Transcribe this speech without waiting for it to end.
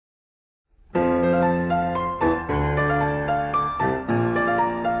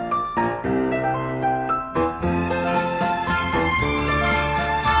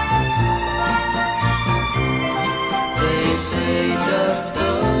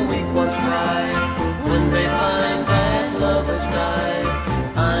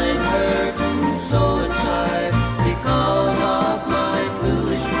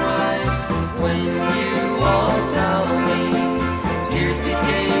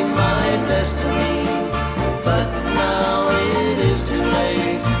destiny, but now it is too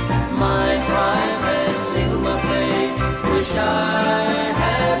late. My pride has sealed my fate. Wish I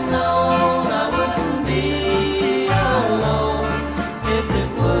had known I wouldn't be alone if it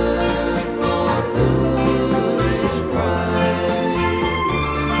weren't for foolish pride.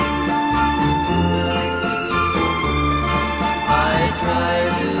 I try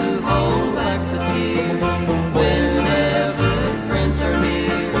to hold back the tears whenever friends are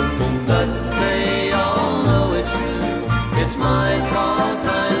near, but they all know it's true. It's my fault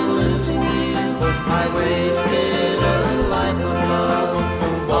I'm losing you. I wasted a life of love,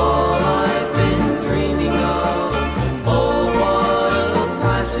 all I've been dreaming of. Oh, what a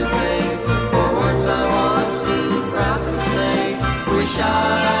price to pay for words I was too proud to say. Wish I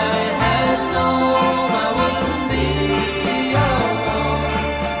had known I wouldn't be alone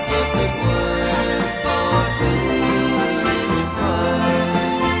if it weren't for foolish pride.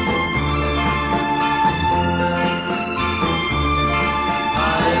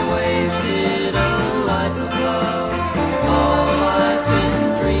 I wasted a life of love, all I've been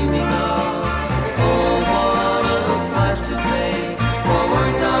dreaming of. Oh, what a price to pay for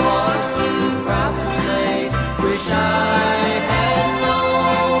words I was too proud to say. Wish I had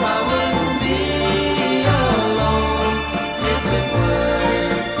known I wouldn't be alone if it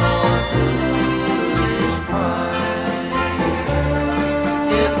weren't for foolish pride.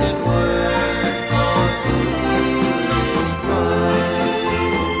 If it weren't